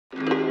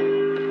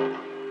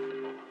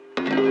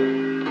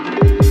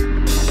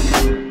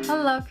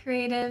Hello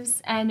creatives,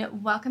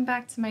 and welcome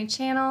back to my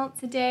channel.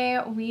 Today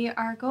we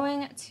are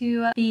going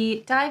to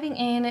be diving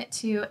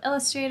into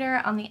Illustrator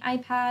on the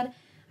iPad.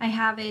 I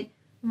have it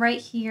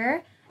right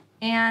here,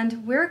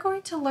 and we're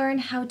going to learn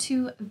how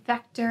to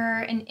vector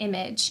an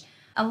image.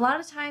 A lot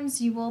of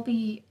times you will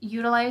be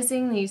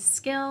utilizing these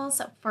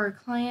skills for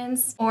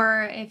clients,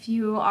 or if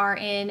you are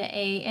in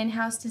a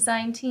in-house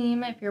design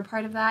team, if you're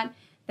part of that,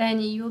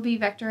 then you will be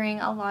vectoring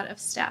a lot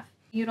of stuff.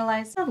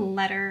 Utilize the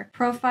letter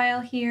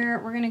profile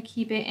here. We're going to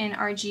keep it in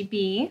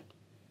RGB.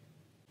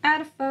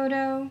 Add a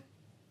photo.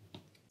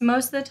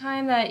 Most of the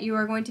time that you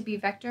are going to be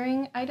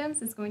vectoring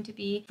items is going to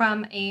be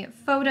from a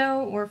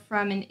photo or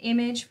from an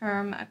image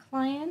from a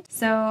client.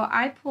 So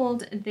I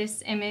pulled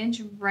this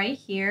image right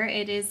here.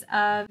 It is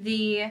of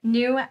the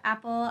new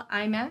Apple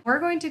iMac. We're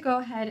going to go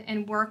ahead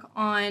and work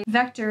on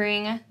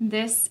vectoring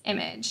this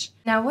image.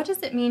 Now, what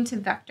does it mean to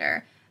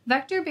vector?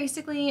 Vector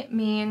basically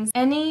means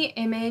any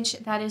image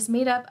that is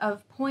made up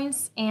of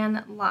points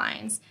and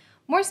lines.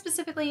 More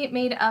specifically,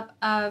 made up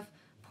of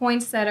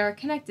points that are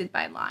connected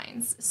by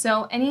lines.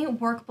 So any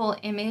workable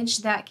image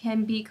that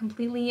can be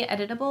completely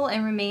editable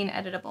and remain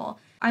editable.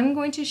 I'm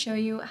going to show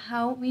you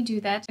how we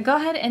do that. Go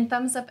ahead and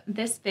thumbs up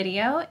this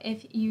video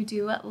if you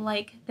do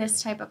like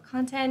this type of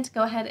content.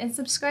 Go ahead and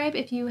subscribe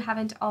if you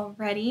haven't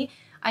already.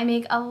 I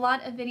make a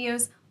lot of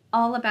videos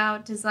all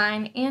about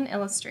design and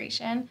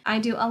illustration. I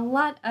do a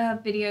lot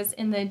of videos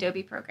in the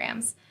Adobe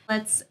programs.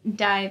 Let's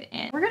dive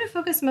in. We're going to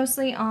focus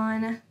mostly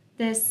on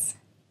this.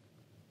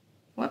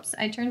 Whoops,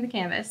 I turned the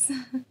canvas.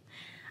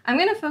 I'm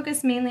going to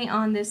focus mainly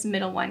on this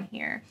middle one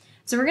here.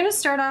 So we're going to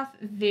start off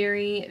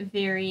very,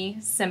 very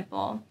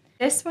simple.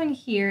 This one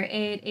here,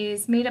 it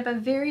is made up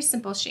of very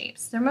simple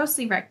shapes. They're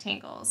mostly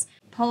rectangles.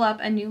 Pull up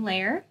a new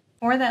layer.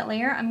 For that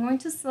layer, I'm going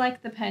to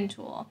select the pen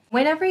tool.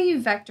 Whenever you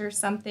vector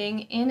something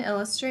in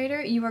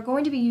Illustrator, you are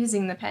going to be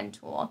using the pen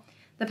tool.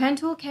 The pen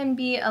tool can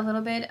be a little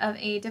bit of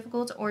a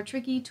difficult or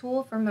tricky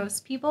tool for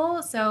most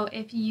people, so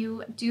if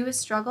you do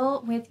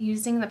struggle with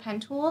using the pen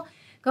tool,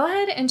 go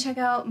ahead and check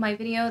out my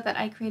video that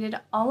I created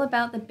all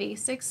about the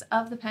basics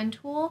of the pen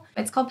tool.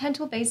 It's called Pen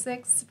Tool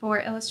Basics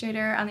for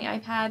Illustrator on the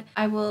iPad.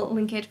 I will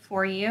link it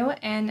for you,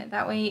 and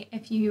that way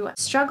if you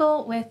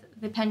struggle with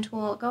the pen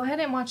tool, go ahead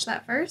and watch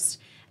that first,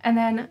 and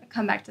then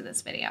come back to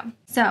this video.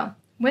 So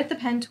with the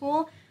pen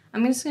tool,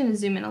 I'm just going to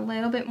zoom in a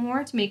little bit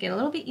more to make it a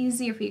little bit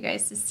easier for you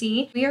guys to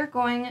see. We are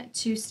going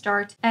to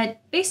start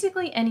at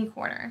basically any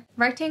corner.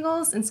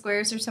 Rectangles and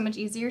squares are so much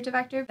easier to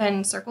vector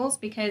than circles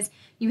because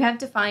you have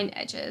defined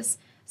edges.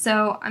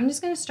 So I'm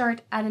just going to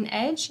start at an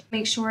edge,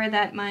 make sure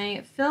that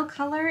my fill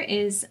color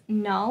is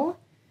null,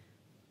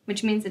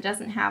 which means it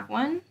doesn't have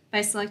one, by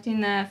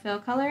selecting the fill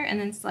color and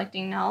then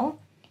selecting null.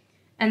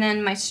 And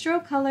then my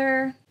stroke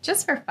color,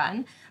 just for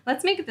fun,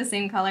 let's make it the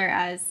same color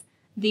as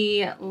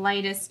the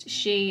lightest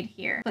shade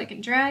here. Click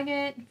and drag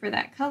it for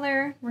that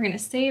color. We're going to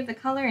save the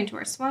color into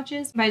our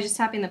swatches by just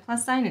tapping the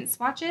plus sign in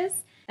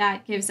swatches.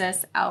 That gives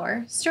us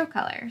our stroke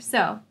color.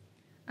 So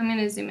I'm going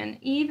to zoom in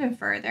even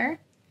further.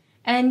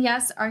 And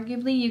yes,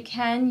 arguably you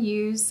can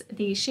use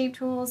the shape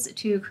tools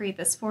to create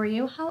this for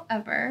you.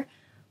 However,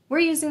 we're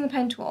using the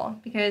pen tool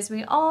because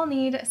we all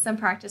need some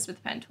practice with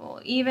the pen tool,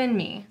 even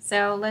me.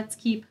 So let's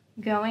keep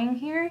going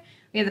here.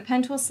 We have the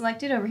pen tool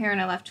selected over here on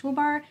our left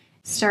toolbar.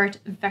 Start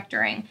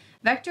vectoring.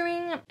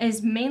 Vectoring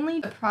is mainly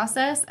the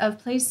process of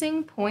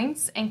placing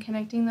points and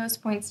connecting those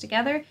points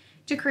together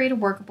to create a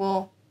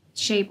workable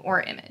shape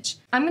or image.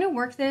 I'm going to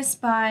work this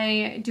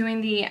by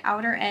doing the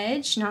outer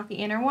edge, not the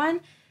inner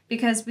one,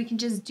 because we can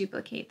just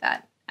duplicate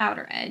that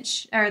outer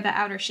edge or the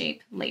outer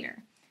shape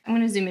later. I'm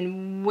going to zoom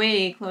in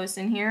way close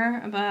in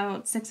here,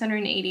 about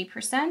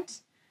 680%.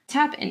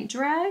 Tap and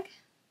drag.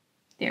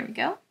 There we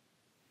go.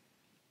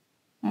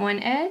 One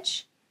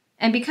edge.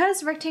 And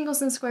because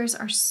rectangles and squares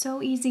are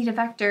so easy to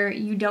vector,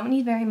 you don't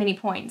need very many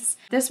points.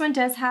 This one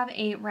does have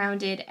a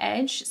rounded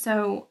edge,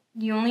 so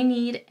you only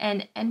need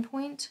an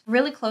endpoint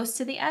really close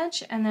to the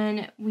edge, and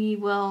then we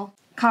will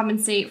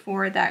compensate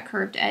for that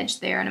curved edge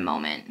there in a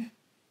moment.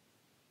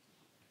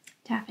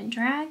 Tap and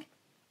drag.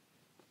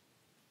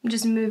 I'm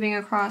just moving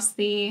across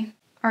the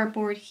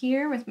artboard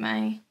here with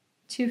my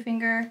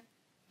 2-finger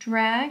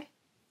drag.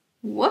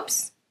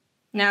 Whoops.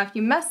 Now, if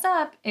you mess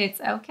up, it's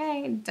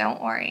okay.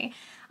 Don't worry.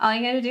 All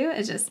you gotta do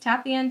is just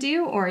tap the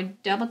undo or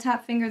double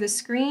tap finger the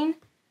screen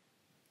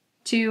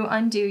to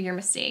undo your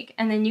mistake.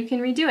 And then you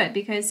can redo it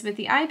because with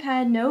the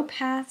iPad, no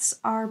paths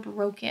are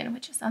broken,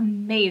 which is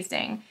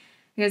amazing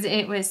because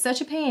it was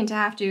such a pain to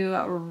have to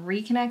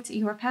reconnect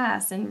your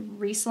paths and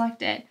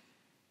reselect it.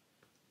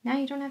 Now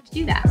you don't have to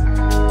do that.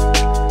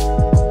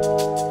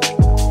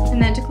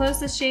 And then to close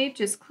the shape,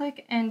 just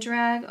click and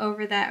drag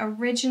over that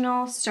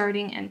original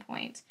starting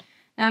endpoint.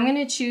 Now I'm going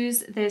to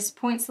choose this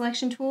point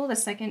selection tool, the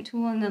second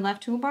tool in the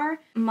left toolbar,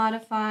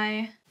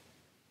 modify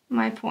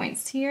my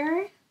points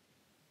here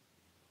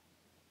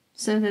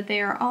so that they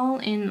are all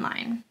in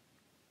line.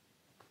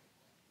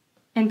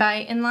 And by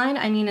in line,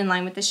 I mean in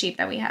line with the shape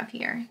that we have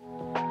here.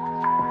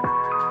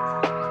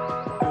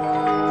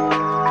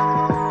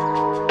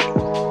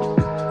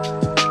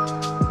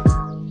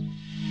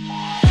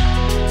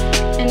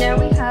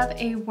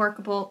 a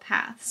workable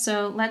path.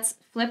 So let's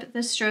flip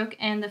the stroke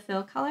and the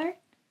fill color,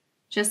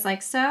 just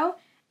like so.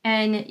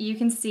 And you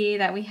can see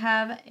that we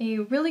have a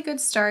really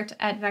good start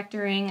at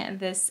vectoring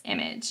this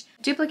image.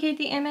 Duplicate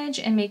the image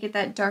and make it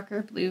that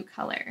darker blue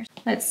color.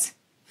 Let's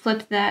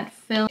flip that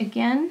fill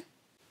again.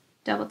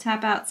 Double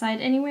tap outside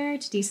anywhere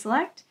to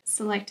deselect.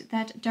 Select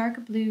that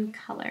dark blue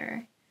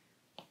color.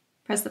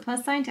 Press the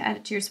plus sign to add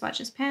it to your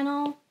swatches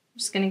panel. I'm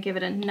just going to give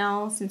it a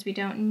null since we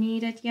don't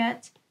need it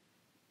yet.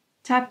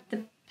 Tap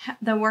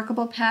the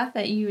workable path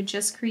that you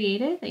just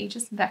created, that you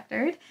just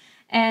vectored,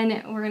 and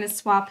we're going to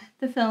swap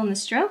the fill and the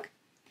stroke.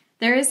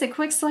 There is a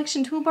quick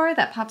selection toolbar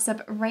that pops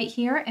up right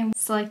here, and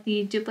select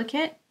the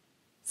duplicate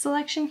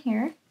selection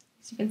here,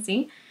 as you can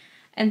see.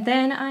 And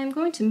then I'm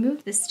going to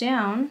move this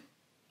down.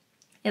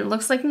 It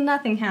looks like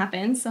nothing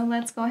happened, so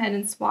let's go ahead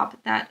and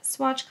swap that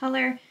swatch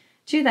color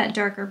to that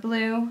darker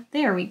blue.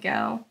 There we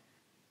go.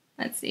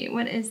 Let's see,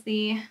 what is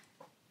the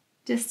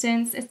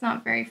distance? It's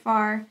not very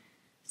far.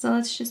 So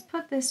let's just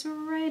put this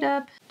right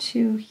up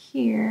to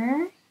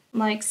here,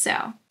 like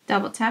so.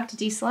 Double tap to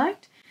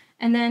deselect.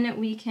 And then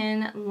we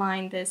can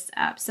line this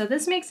up. So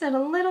this makes it a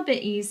little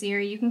bit easier.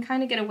 You can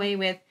kind of get away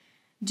with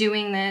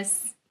doing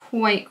this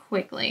quite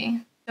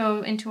quickly.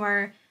 Go into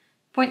our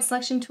point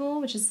selection tool,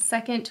 which is the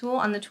second tool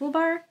on the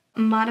toolbar.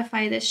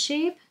 Modify this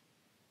shape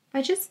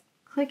by just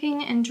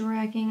clicking and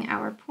dragging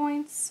our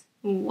points.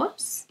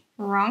 Whoops,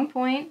 wrong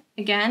point.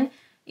 Again,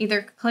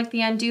 either click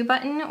the undo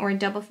button or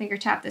double finger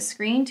tap the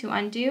screen to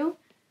undo.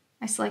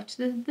 I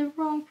selected the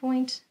wrong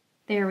point.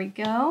 There we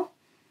go.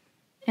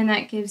 And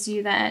that gives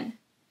you that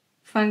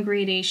fun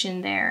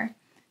gradation there.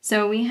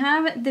 So we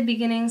have the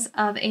beginnings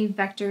of a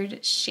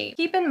vectored shape.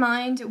 Keep in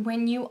mind,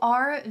 when you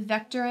are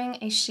vectoring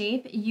a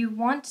shape, you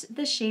want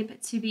the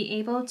shape to be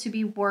able to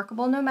be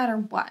workable no matter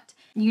what.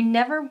 You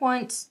never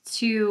want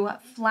to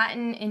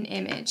flatten an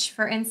image.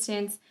 For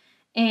instance,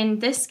 in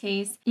this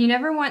case, you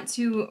never want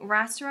to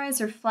rasterize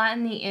or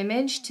flatten the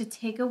image to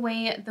take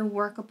away the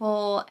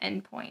workable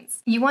endpoints.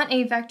 You want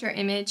a vector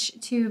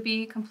image to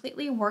be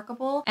completely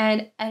workable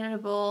and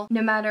editable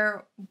no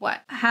matter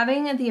what.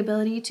 Having the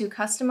ability to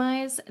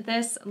customize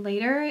this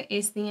later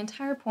is the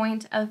entire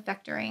point of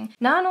vectoring.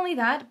 Not only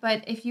that,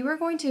 but if you were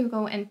going to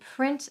go and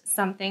print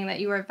something that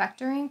you are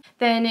vectoring,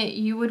 then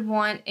you would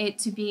want it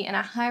to be in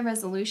a high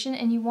resolution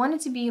and you want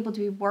it to be able to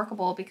be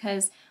workable,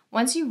 because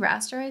once you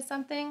rasterize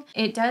something,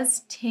 it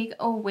does take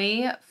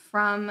away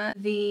from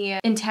the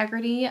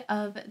integrity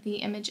of the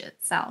image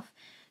itself.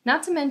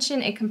 Not to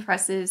mention it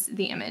compresses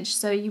the image.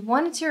 So you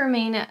want it to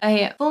remain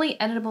a fully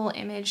editable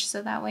image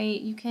so that way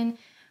you can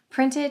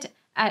print it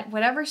at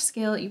whatever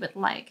scale you would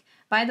like.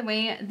 By the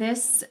way,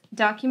 this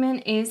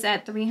document is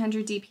at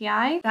 300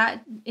 dpi.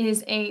 That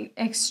is a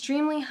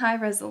extremely high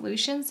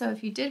resolution. So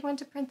if you did want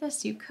to print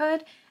this, you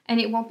could, and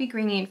it won't be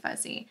grainy and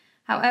fuzzy.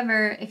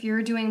 However, if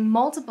you're doing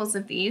multiples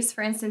of these,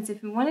 for instance,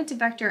 if you wanted to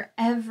vector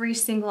every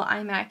single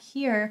iMac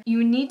here,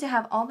 you need to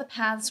have all the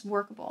paths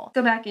workable.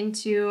 Go back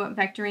into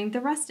vectoring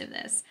the rest of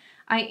this.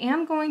 I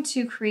am going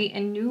to create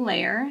a new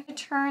layer to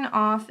turn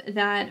off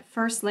that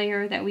first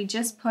layer that we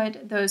just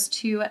put those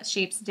two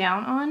shapes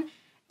down on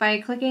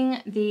by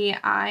clicking the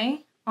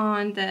eye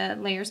on the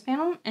layers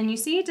panel, and you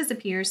see it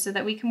disappears so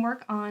that we can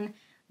work on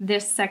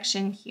this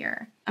section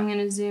here. I'm going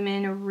to zoom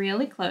in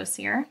really close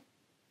here.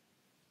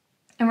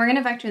 And we're going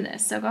to vector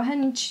this. So go ahead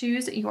and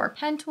choose your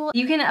pen tool.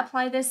 You can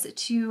apply this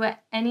to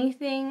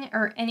anything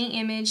or any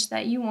image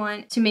that you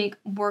want to make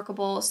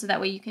workable, so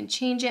that way you can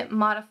change it,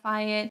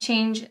 modify it,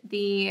 change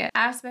the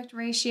aspect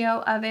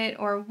ratio of it,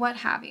 or what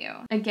have you.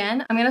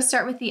 Again, I'm going to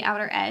start with the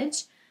outer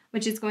edge,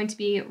 which is going to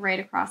be right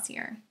across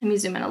here. Let me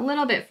zoom in a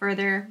little bit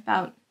further,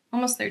 about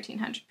almost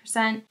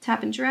 1300%.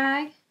 Tap and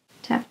drag,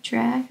 tap,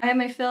 drag. I have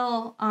my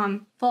fill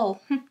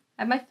full.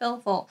 I have my fill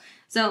full.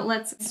 So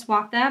let's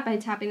swap that by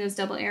tapping those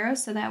double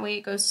arrows so that way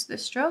it goes to the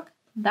stroke.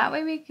 That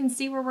way we can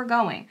see where we're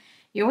going.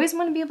 You always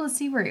want to be able to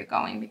see where you're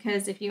going,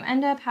 because if you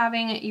end up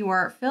having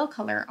your fill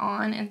color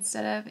on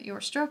instead of your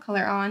stroke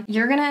color on,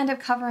 you're going to end up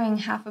covering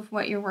half of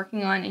what you're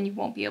working on and you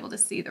won't be able to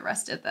see the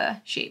rest of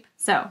the shape.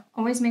 So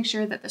always make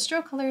sure that the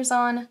stroke color is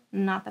on,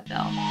 not the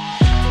fill.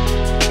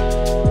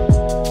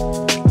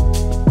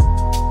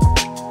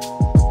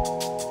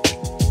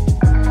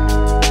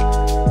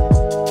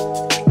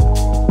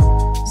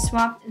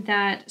 Swap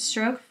that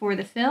stroke for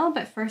the fill,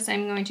 but first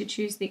I'm going to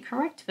choose the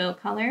correct fill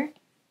color.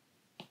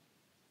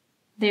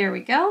 There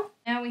we go.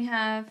 Now we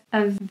have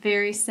a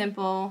very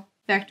simple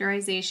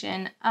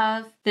vectorization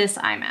of this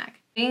iMac.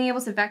 Being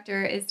able to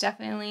vector is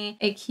definitely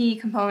a key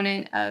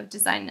component of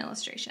design and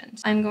illustration.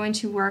 I'm going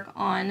to work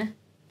on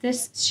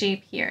this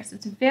shape here. So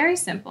it's very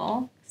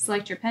simple.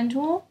 Select your pen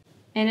tool,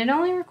 and it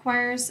only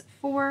requires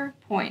 4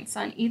 points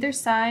on either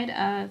side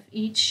of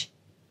each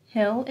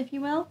hill, if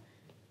you will.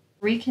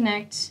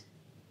 Reconnect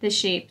the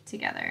shape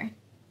together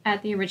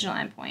at the original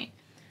endpoint.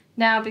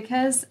 Now,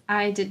 because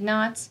I did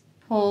not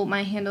pull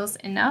my handles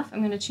enough, I'm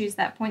going to choose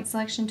that point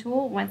selection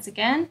tool once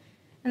again,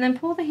 and then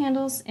pull the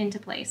handles into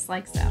place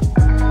like so.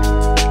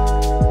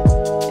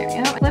 There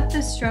we go. Flip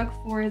this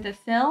stroke for the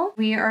fill,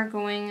 we are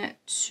going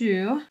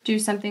to do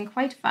something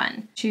quite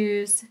fun.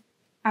 Choose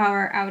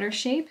our outer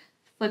shape,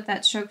 flip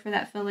that stroke for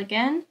that fill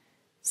again,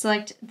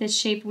 select the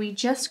shape we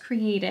just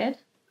created.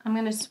 I'm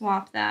going to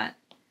swap that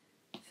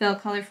fill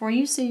color for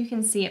you so you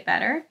can see it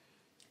better.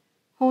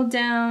 Hold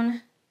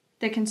down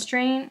the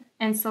constraint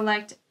and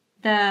select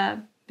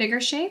the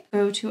bigger shape.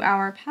 Go to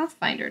our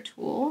Pathfinder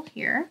tool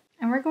here,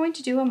 and we're going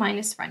to do a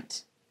minus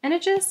front. And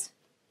it just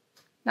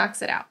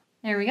knocks it out.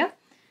 There we go.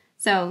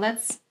 So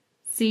let's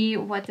see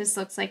what this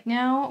looks like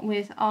now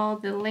with all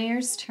the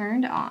layers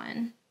turned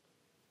on.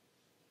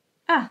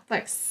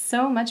 Looks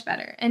so much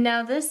better. And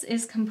now this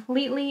is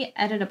completely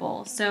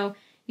editable. So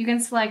you can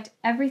select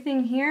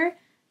everything here,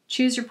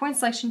 choose your point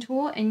selection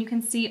tool, and you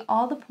can see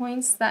all the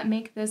points that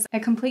make this a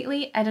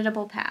completely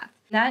editable path.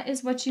 That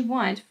is what you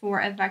want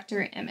for a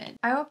vector image.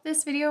 I hope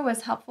this video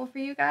was helpful for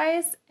you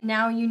guys.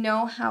 Now you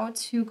know how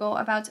to go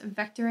about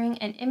vectoring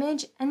an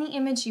image, any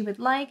image you would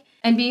like,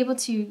 and be able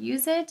to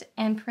use it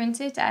and print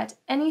it at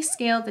any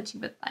scale that you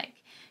would like.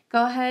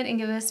 Go ahead and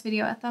give this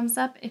video a thumbs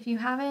up if you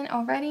haven't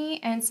already,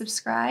 and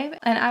subscribe,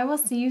 and I will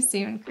see you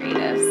soon,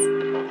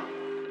 creatives.